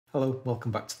Hello,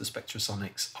 welcome back to the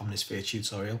Spectrasonics Omnisphere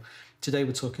tutorial. Today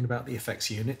we're talking about the effects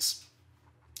units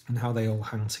and how they all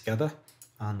hang together,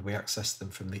 and we access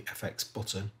them from the FX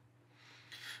button.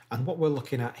 And what we're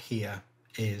looking at here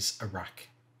is a rack.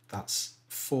 That's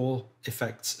 4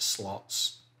 effects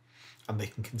slots, and they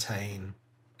can contain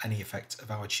any effect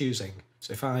of our choosing.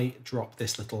 So if I drop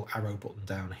this little arrow button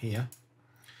down here,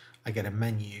 I get a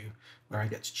menu where I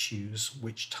get to choose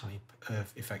which type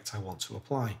of effect I want to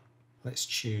apply. Let's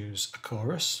choose a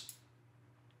chorus.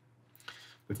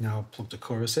 We've now plugged a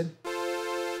chorus in.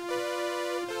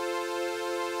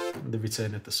 And the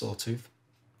return of the sawtooth.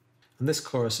 And this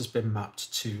chorus has been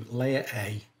mapped to layer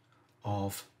A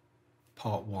of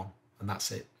part 1. And that's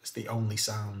it. It's the only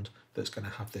sound that's going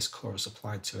to have this chorus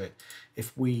applied to it.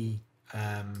 If we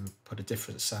put a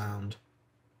different sound,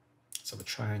 let's have a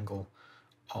triangle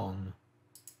on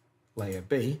layer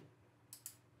B,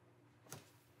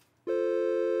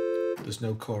 there's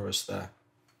no chorus there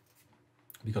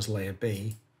because layer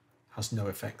B has no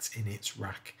effect in its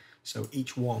rack. So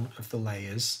each one of the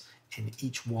layers in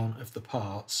each one of the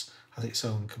parts has its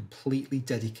own completely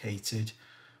dedicated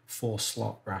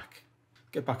 4-slot rack.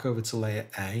 Get back over to layer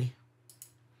A,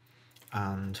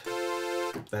 and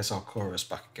there's our chorus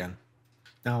back again.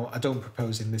 Now, I don't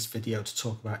propose in this video to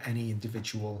talk about any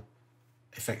individual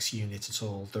effects unit at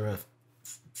all. There are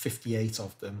 58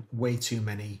 of them, way too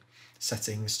many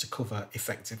settings to cover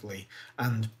effectively,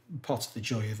 and part of the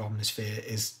joy of Omnisphere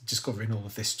is discovering all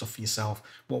of this stuff for yourself.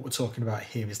 What we're talking about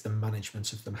here is the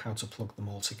management of them, how to plug them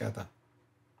all together.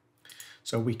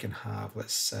 So we can have,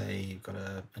 let's say you've got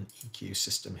an EQ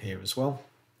system here as well.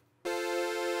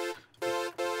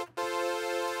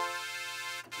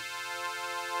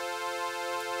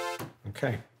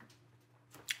 Okay,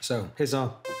 so here's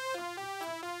our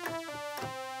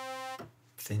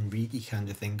thin reedy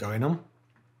kind of thing going on.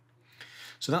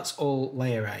 So that's all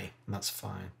layer A, and that's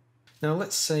fine. Now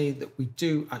let's say that we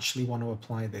do actually want to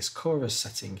apply this chorus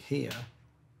setting here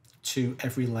to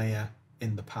every layer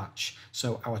in the patch.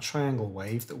 So our triangle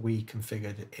wave that we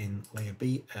configured in layer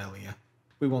B earlier,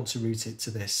 we want to route it to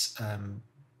this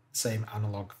same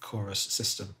analog chorus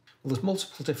system. Well, there's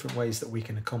multiple different ways that we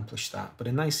can accomplish that, but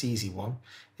a nice easy one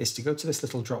is to go to this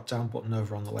little drop down button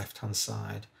over on the left hand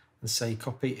side and say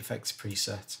copy effects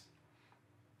preset.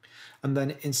 And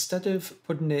then instead of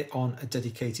putting it on a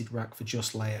dedicated rack for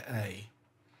just layer A,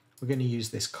 we're going to use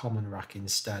this common rack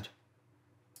instead.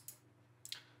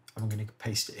 And we're going to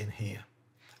paste it in here.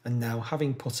 And now,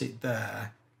 having put it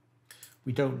there,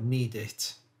 we don't need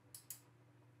it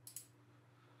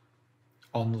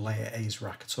on layer A's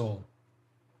rack at all.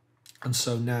 And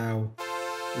so now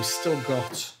we've still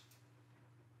got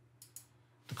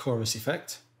the chorus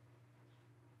effect.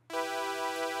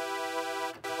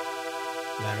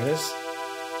 There it is.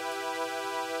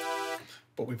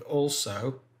 But we've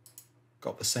also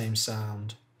got the same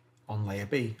sound on layer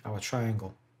B, our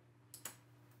triangle.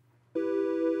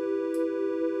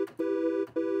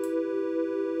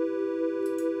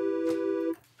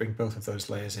 Bring both of those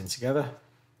layers in together.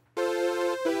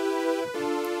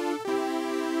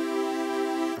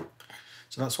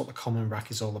 So that's what the common rack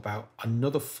is all about.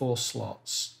 Another 4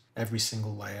 slots. Every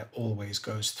single layer always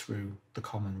goes through the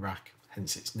common rack,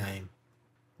 hence its name.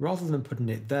 Rather than putting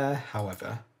it there,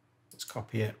 however, let's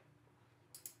copy it,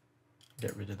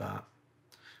 get rid of that.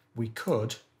 We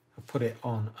could have put it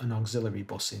on an auxiliary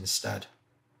bus instead.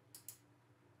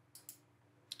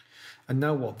 And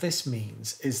now what this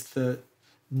means is that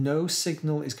no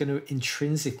signal is going to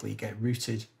intrinsically get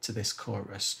routed to this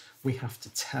chorus. We have to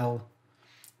tell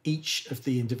each of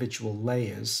the individual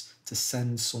layers to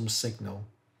send some signal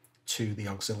to the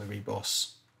auxiliary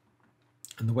bus.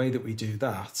 And the way that we do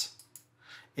that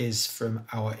is from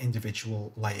our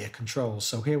individual layer controls.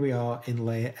 So here we are in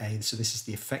layer A, so this is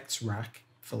the effects rack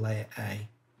for layer A.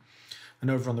 And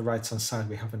over on the right hand side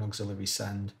we have an auxiliary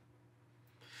send.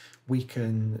 We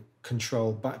can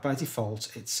control, by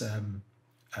default it's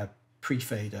a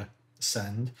pre-fader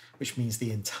send, which means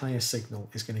the entire signal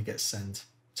is going to get sent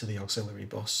to the auxiliary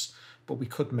bus, but we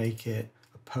could make it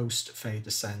a post-fader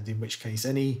send, in which case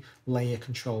any layer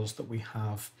controls that we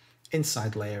have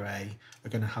inside layer A are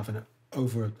going to have a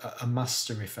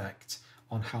master effect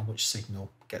on how much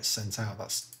signal gets sent out.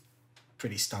 That's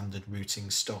pretty standard routing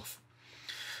stuff.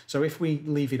 So if we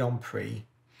leave it on pre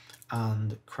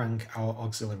and crank our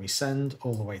auxiliary send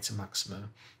all the way to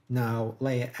maximum, now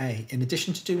layer A, in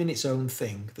addition to doing its own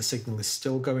thing, the signal is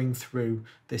still going through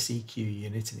this EQ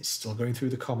unit and it's still going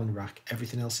through the common rack,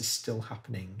 everything else is still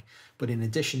happening. But in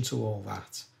addition to all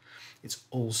that, it's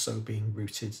also being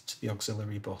routed to the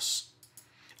auxiliary bus.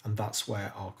 And that's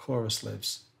where our chorus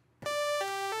lives.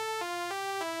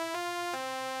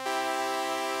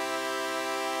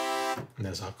 And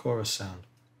there's our chorus sound.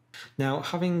 Now,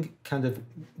 having kind of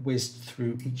whizzed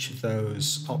through each of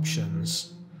those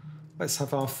options, let's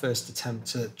have our first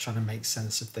attempt at trying to make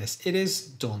sense of this. It is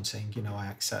daunting, you know, I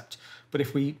accept, but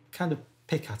if we kind of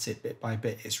pick at it bit by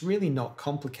bit, it's really not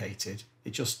complicated.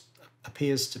 It just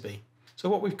appears to be. So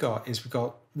what we've got is we've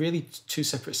got really two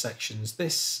separate sections.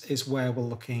 This is where we're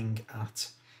looking at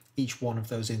each one of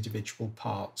those individual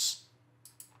parts.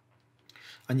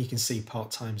 And you can see part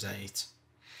times 8.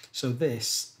 So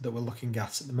this that we're looking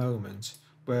at the moment,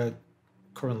 we're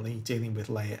currently dealing with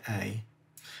layer A,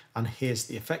 and here's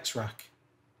the effects rack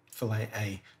for layer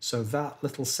A. So that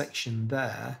little section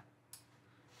there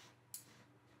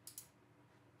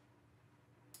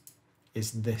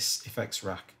is this effects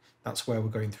rack. That's where we're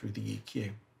going through the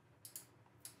EQ.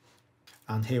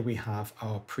 And here we have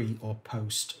our pre or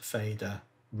post fader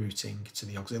routing to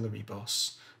the auxiliary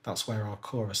bus. That's where our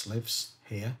chorus lives,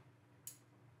 here.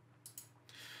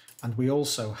 And we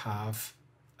also have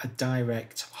a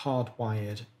direct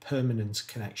hardwired permanent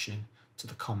connection to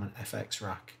the common FX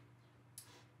rack.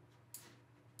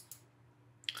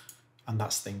 And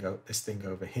that's this thing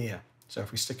over here. So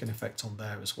if we stick an effect on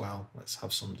there as well, let's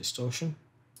have some distortion.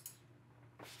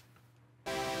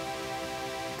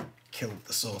 Killed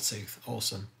the sawtooth,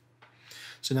 awesome.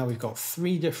 So now we've got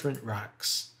 3 different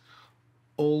racks.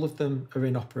 All of them are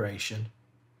in operation.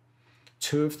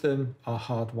 2 of them are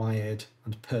hardwired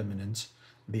and permanent.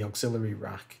 The auxiliary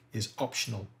rack is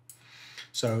optional.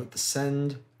 So the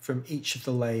send from each of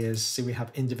the layers, see we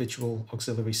have individual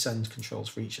auxiliary send controls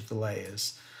for each of the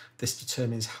layers. This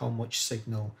determines how much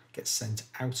signal gets sent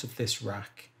out of this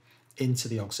rack into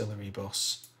the auxiliary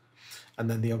bus. And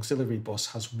then the auxiliary bus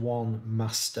has one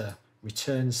master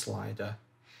return slider,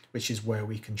 which is where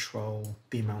we control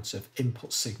the amount of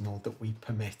input signal that we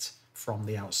permit from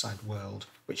the outside world,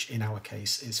 which in our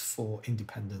case is 4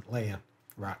 independent layer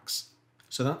racks.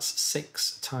 So that's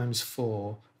 6 times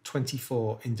 4,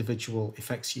 24 individual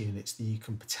effects units that you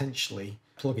can potentially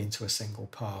plug into a single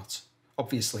part.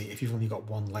 Obviously, if you've only got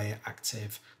 1 layer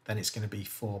active, then it's going to be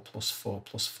 4 plus 4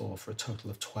 plus 4 for a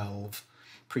total of 12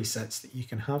 presets that you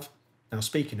can have. Now,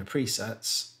 speaking of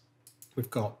presets, we've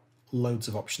got loads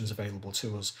of options available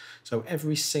to us. So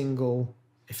every single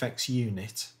effects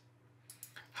unit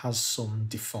has some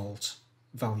default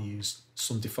values,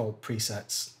 some default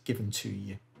presets given to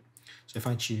you. So if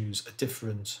I choose a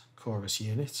different chorus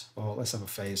unit, or let's have a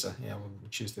phaser, yeah, we'll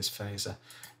choose this phaser.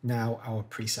 Now our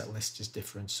preset list is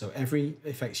different. So every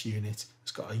effects unit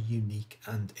has got a unique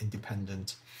and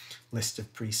independent list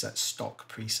of presets,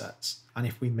 stock presets. And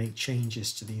if we make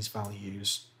changes to these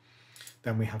values,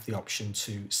 then we have the option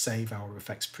to save our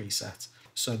effects preset.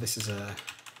 So this is a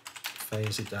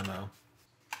phaser demo.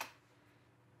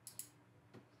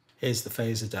 Here's the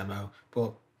phaser demo,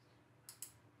 but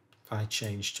if I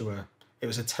change to it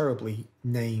was a terribly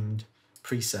named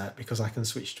preset because I can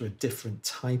switch to a different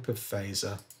type of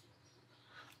phaser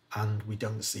and we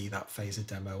don't see that phaser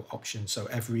demo option. So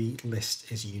every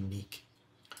list is unique.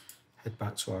 Head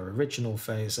back to our original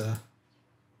phaser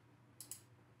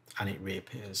and it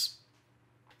reappears.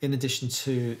 In addition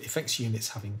to effects units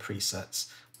having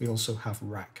presets, we also have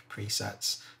rack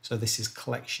presets. So this is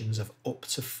collections of up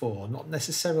to 4, not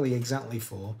necessarily exactly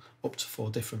 4, up to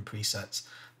 4 different presets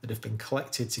that have been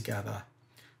collected together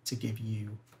to give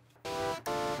you,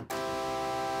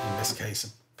 in this case, a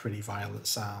pretty violent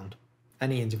sound.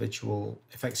 Any individual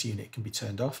effects unit can be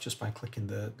turned off just by clicking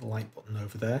the light button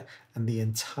over there, and the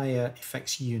entire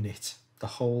effects unit, the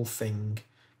whole thing,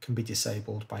 can be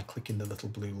disabled by clicking the little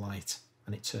blue light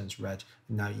and it turns red.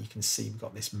 And now you can see we've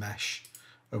got this mesh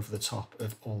over the top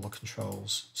of all the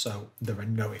controls. So there are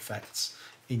no effects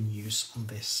in use on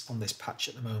this patch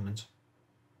at the moment.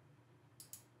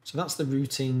 So that's the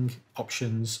routing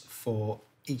options for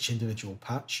each individual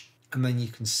patch. And then you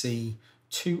can see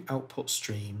 2 output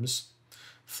streams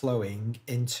flowing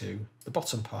into the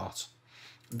bottom part.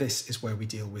 This is where we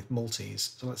deal with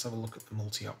multis. So let's have a look at the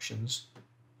multi options.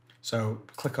 So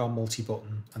click our multi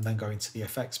button and then go into the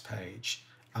effects page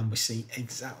and we see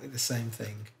exactly the same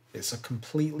thing. It's a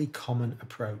completely common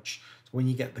approach. So when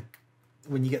you get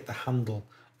the handle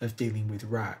of dealing with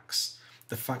racks,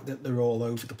 the fact that they're all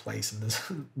over the place and there's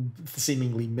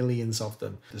seemingly millions of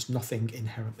them, there's nothing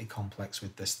inherently complex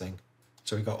with this thing.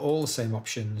 So we've got all the same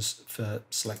options for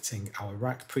selecting our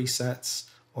rack presets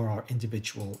or our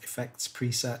individual effects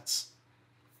presets.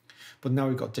 But now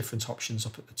we've got different options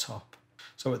up at the top.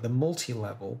 So at the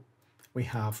multi-level, we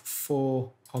have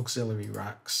 4 auxiliary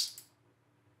racks,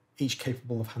 each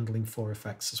capable of handling 4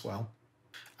 effects as well.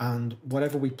 And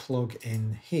whatever we plug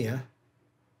in here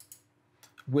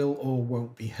will or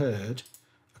won't be heard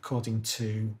according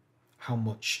to how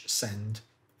much send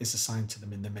is assigned to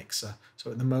them in the mixer.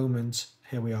 So at the moment,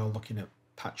 here we are looking at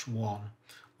patch 1.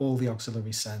 All the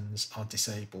auxiliary sends are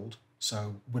disabled,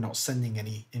 so we're not sending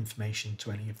any information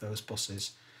to any of those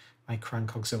buses. I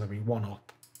crank auxiliary 1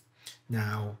 up.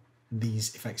 Now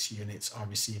these effects units are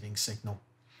receiving signal.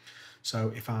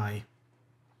 So if I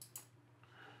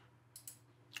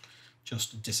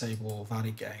just disable all that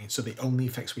again, so the only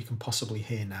effects we can possibly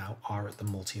hear now are at the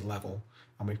multi-level,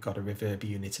 and we've got a reverb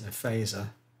unit and a phaser.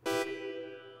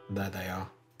 And there they are.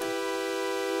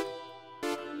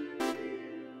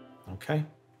 Okay.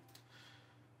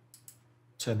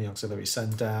 Turn the auxiliary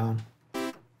send down,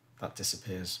 that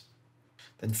disappears.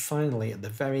 Then finally, at the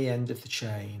very end of the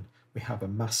chain, we have a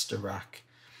master rack.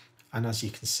 And as you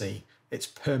can see, it's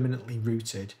permanently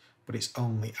routed, but it's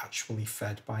only actually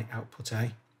fed by output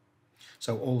A.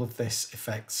 So all of these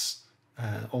effects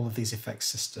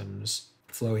systems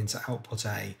flow into output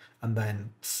A and then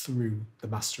through the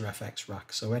master FX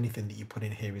rack. So anything that you put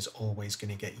in here is always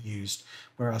going to get used,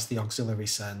 whereas the auxiliary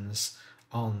sends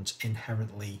aren't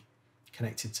inherently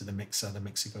connected to the mixer. The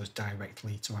mixer goes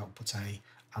directly to output A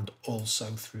and also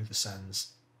through the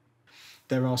sends.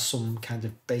 There are some kind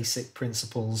of basic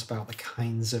principles about the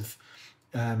kinds of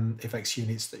effects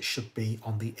units that should be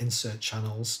on the insert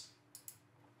channels.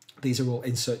 These are all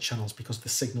insert channels because the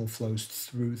signal flows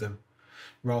through them,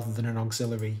 rather than an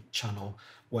auxiliary channel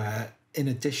where, in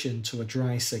addition to a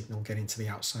dry signal getting to the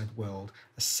outside world,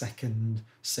 a second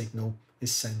signal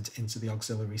is sent into the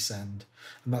auxiliary send.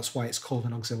 And that's why it's called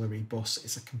an auxiliary bus.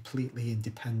 It's a completely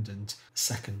independent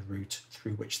second route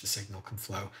through which the signal can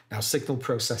flow. Now, signal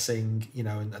processing, you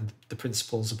know, and the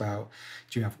principles about,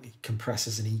 do you have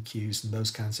compressors and EQs and those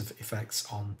kinds of effects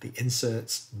on the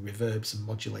inserts, and reverbs and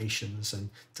modulations and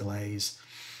delays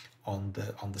on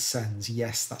the sends,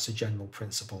 yes, that's a general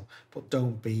principle, but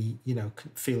don't be, you know,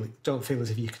 don't feel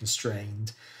as if you're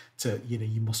constrained to, you know,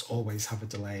 you must always have a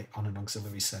delay on an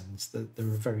auxiliary send. There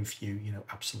are very few, you know,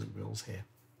 absolute rules here.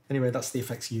 Anyway, that's the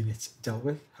effects unit dealt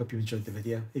with. Hope you enjoyed the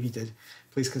video. If you did,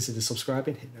 please consider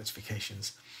subscribing, hit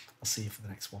notifications. I'll see you for the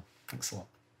next one. Thanks a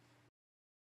lot.